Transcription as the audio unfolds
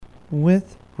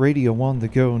With Radio On The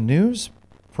Go News,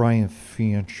 Brian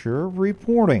Fancher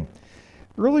reporting.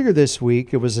 Earlier this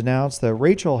week, it was announced that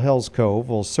Rachel Hellscove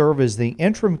will serve as the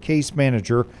interim case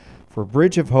manager for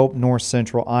Bridge of Hope, North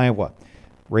Central Iowa.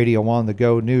 Radio On The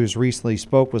Go News recently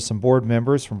spoke with some board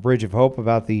members from Bridge of Hope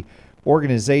about the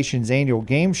organization's annual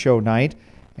game show night,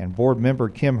 and board member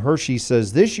Kim Hershey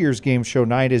says this year's game show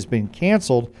night has been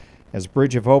canceled as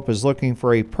Bridge of Hope is looking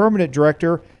for a permanent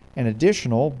director and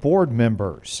additional board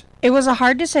members. It was a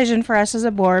hard decision for us as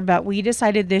a board, but we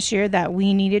decided this year that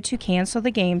we needed to cancel the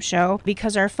game show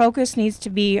because our focus needs to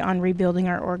be on rebuilding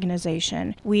our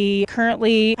organization. We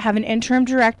currently have an interim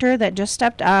director that just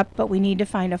stepped up, but we need to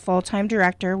find a full-time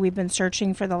director. We've been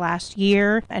searching for the last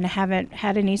year and haven't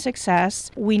had any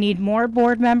success. We need more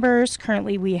board members.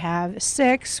 Currently we have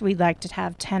 6. We'd like to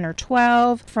have 10 or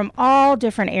 12 from all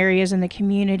different areas in the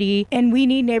community, and we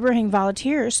need neighboring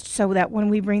volunteers so that when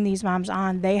we bring these moms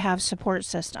on, they have support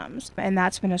systems. And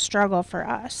that's been a struggle for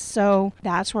us. So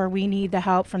that's where we need the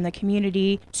help from the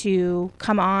community to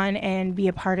come on and be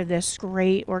a part of this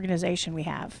great organization we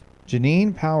have.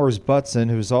 Janine Powers-Butson,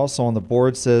 who's also on the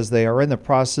board, says they are in the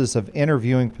process of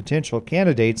interviewing potential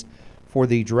candidates for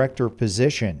the director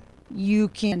position. You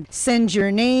can send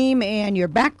your name and your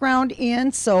background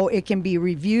in so it can be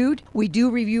reviewed. We do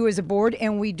review as a board,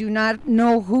 and we do not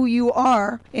know who you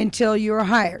are until you're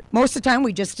hired. Most of the time,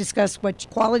 we just discuss what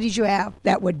qualities you have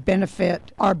that would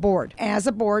benefit our board. As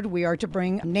a board, we are to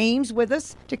bring names with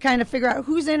us to kind of figure out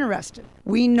who's interested.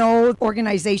 We know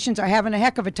organizations are having a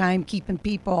heck of a time keeping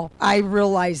people. I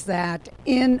realize that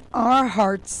in our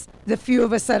hearts, the few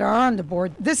of us that are on the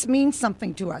board, this means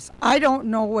something to us. I don't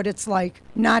know what it's like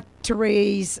not to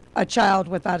raise a child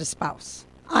without a spouse.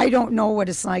 I don't know what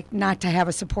it's like not to have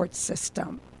a support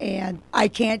system, and I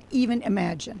can't even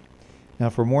imagine.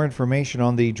 Now, for more information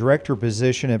on the director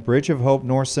position at Bridge of Hope,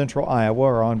 North Central Iowa,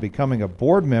 or on becoming a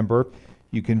board member,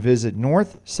 you can visit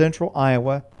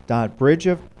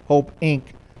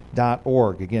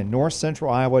northcentraliowa.bridgeofhopeinc.org. Again,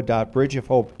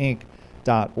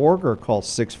 northcentraliowa.bridgeofhopeinc.org, or call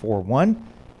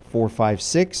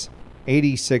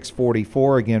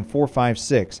 641-456-8644. Again,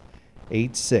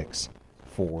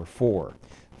 456-8644.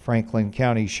 Franklin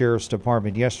County Sheriff's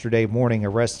Department yesterday morning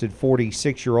arrested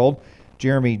 46-year-old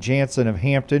Jeremy Jansen of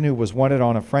Hampton, who was wanted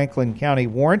on a Franklin County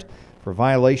warrant for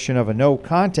violation of a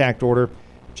no-contact order.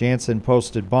 Jansen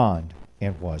posted bond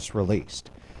and was released.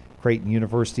 Creighton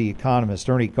University economist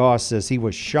Ernie Goss says he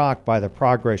was shocked by the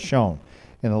progress shown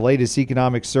in the latest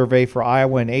economic survey for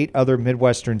Iowa and 8 other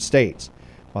Midwestern states.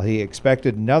 While he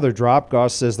expected another drop,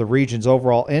 Goss says the region's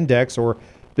overall index, or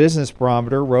business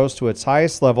barometer, rose to its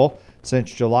highest level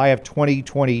since July of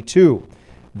 2022.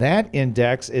 That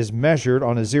index is measured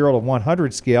on a 0 to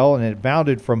 100 scale, and it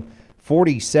bounded from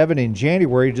 47 in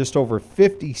January to just over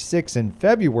 56 in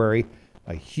February,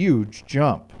 a huge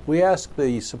jump. We asked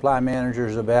the supply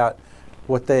managers about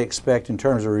what they expect in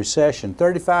terms of recession.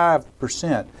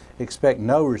 35% expect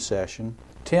no recession,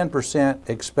 10%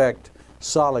 expect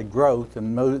solid growth,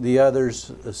 and the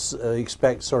others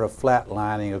expect sort of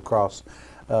flatlining across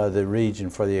the region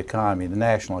for the economy, the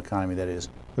national economy, that is.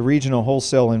 The regional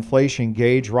wholesale inflation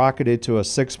gauge rocketed to a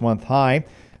 6-month high,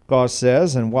 Goss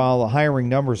says, and while the hiring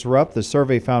numbers were up, the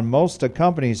survey found most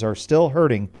companies are still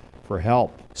hurting for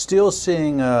help. Still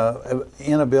seeing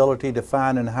inability to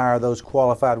find and hire those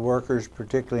qualified workers,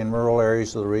 particularly in rural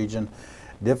areas of the region.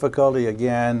 Difficulty,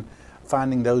 again,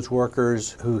 finding those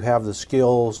workers who have the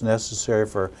skills necessary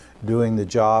for doing the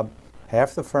job.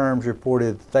 Half the firms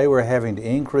reported that they were having to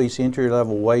increase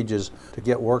entry-level wages to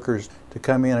get workers to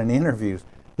come in and interview.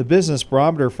 The business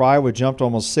barometer for Iowa jumped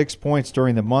almost 6 points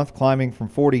during the month, climbing from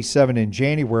 47 in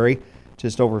January,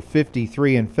 just over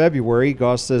 53 in February.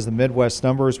 Goss says the Midwest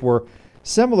numbers were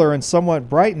similar and somewhat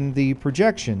brightened the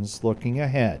projections looking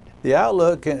ahead. The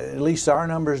outlook, at least our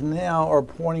numbers now, are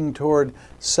pointing toward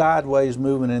sideways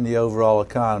movement in the overall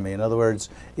economy. In other words,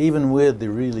 even with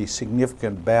the really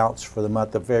significant bounce for the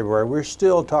month of February, we're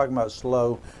still talking about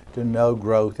slow to no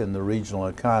growth in the regional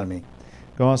economy.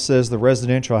 Goss says the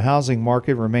residential housing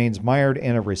market remains mired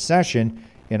in a recession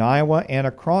in Iowa and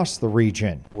across the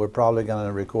region. We're probably going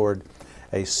to record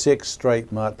a 6th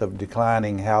straight month of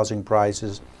declining housing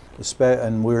prices,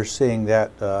 and we're seeing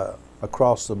that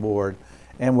across the board.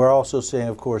 And we're also seeing,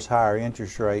 of course, higher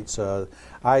interest rates.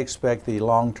 I expect the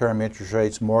long-term interest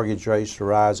rates, mortgage rates, to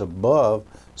rise above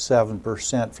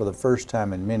 7% for the first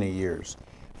time in many years.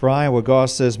 For Iowa,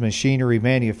 Goss says machinery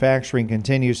manufacturing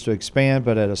continues to expand,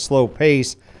 but at a slow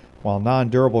pace, while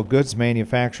non-durable goods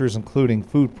manufacturers, including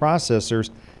food processors,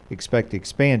 expect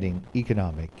expanding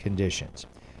economic conditions.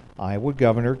 Iowa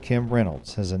Governor Kim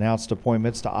Reynolds has announced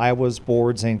appointments to Iowa's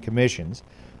boards and commissions.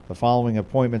 The following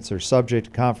appointments are subject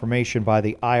to confirmation by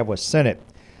the Iowa Senate.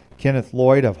 Kenneth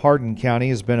Lloyd of Hardin County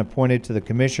has been appointed to the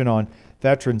Commission on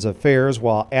Veterans Affairs,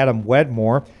 while Adam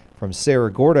Wedmore from Cerro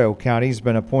Gordo County has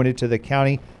been appointed to the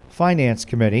County Finance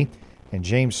Committee, and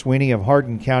James Sweeney of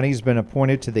Hardin County has been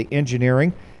appointed to the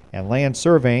Engineering and Land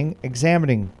Surveying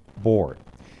Examining Board.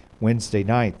 Wednesday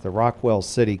night, the Rockwell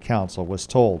City Council was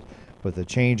told with the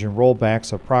change in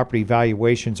rollbacks of property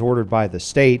valuations ordered by the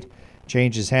state,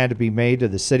 changes had to be made to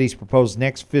the city's proposed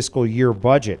next fiscal year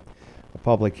budget. A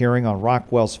public hearing on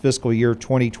Rockwell's fiscal year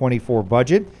 2024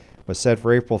 budget was set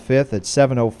for April 5th at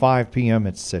 7:05 p.m.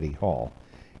 at City Hall.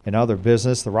 In other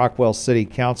business, the Rockwell City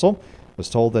Council was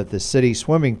told that the City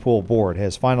Swimming Pool Board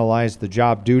has finalized the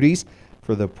job duties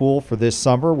for the pool for this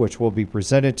summer, which will be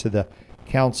presented to the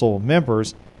council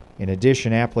members. In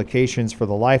addition, applications for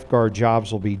the lifeguard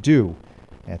jobs will be due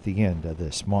at the end of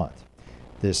this month.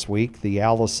 This week, the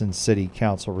Allison City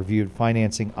Council reviewed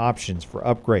financing options for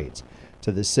upgrades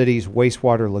to the city's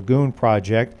wastewater lagoon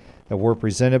project that were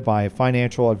presented by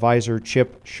financial advisor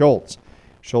Chip Schultz.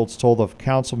 Schultz told the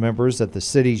council members that the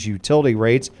city's utility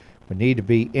rates would need to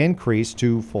be increased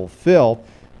to fulfill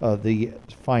the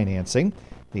financing.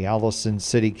 The Allison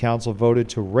City Council voted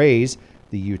to raise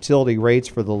the utility rates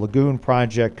for the lagoon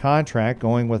project contract,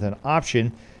 going with an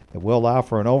option that will allow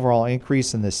for an overall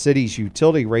increase in the city's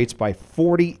utility rates by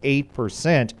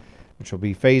 48%, which will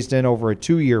be phased in over a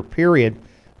 2-year period.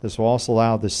 This will also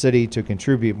allow the city to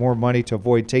contribute more money to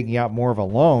avoid taking out more of a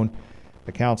loan.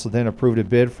 The council then approved a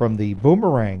bid from the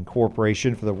Boomerang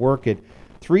Corporation for the work at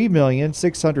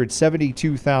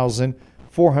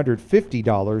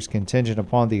 $3,672,450, contingent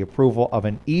upon the approval of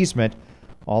an easement.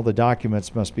 All the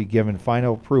documents must be given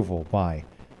final approval by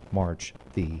March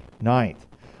the 9th.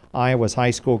 Iowa's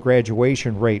high school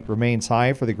graduation rate remains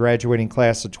high for the graduating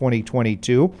class of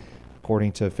 2022,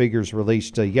 according to figures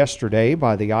released yesterday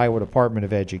by the Iowa Department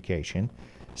of Education.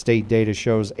 State data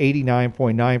shows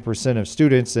 89.9% of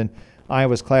students in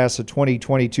Iowa's class of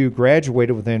 2022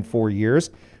 graduated within 4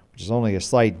 years, which is only a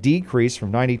slight decrease from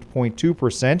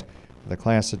 90.2% for the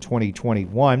class of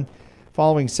 2021.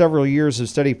 Following several years of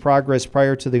steady progress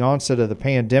prior to the onset of the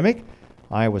pandemic,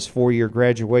 Iowa's 4-year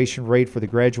graduation rate for the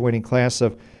graduating class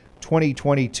of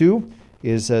 2022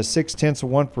 is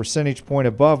 0.6 percentage point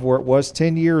above where it was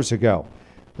 10 years ago.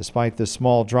 Despite the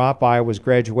small drop, Iowa's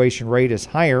graduation rate is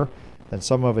higher than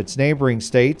some of its neighboring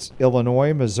states.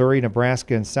 Illinois, Missouri,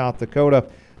 Nebraska, and South Dakota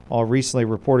all recently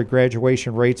reported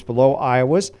graduation rates below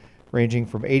Iowa's, ranging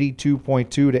from 82.2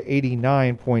 to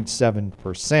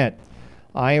 89.7%.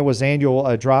 Iowa's annual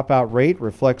dropout rate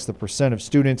reflects the percent of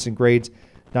students in grades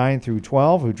 9 through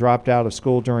 12 who dropped out of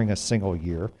school during a single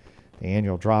year. The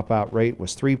annual dropout rate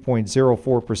was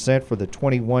 3.04% for the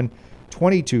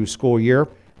 21-22 school year.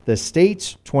 The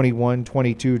state's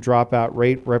 21-22 dropout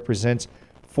rate represents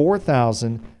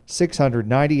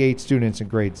 4,698 students in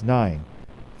grades 9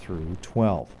 through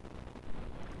 12.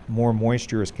 More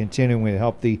moisture is continuing to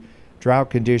help the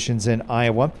drought conditions in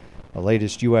Iowa. The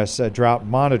latest U.S. drought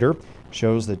monitor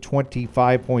shows that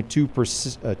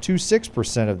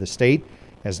 25.26% of the state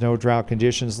has no drought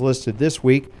conditions listed this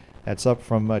week. That's up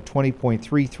from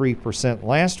 20.33%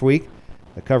 last week.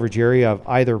 The coverage area of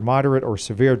either moderate or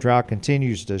severe drought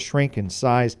continues to shrink in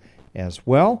size as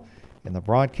well. In the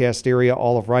broadcast area,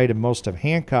 all of Wright and most of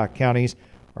Hancock counties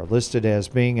are listed as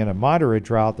being in a moderate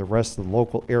drought. The rest of the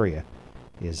local area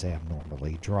is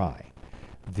abnormally dry.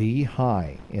 The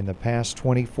high in the past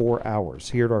 24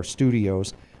 hours here at our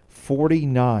studios,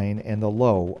 49, and the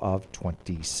low of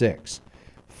 26.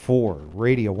 For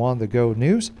Radio On The Go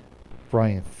News,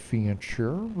 Brian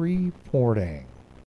Fancher reporting.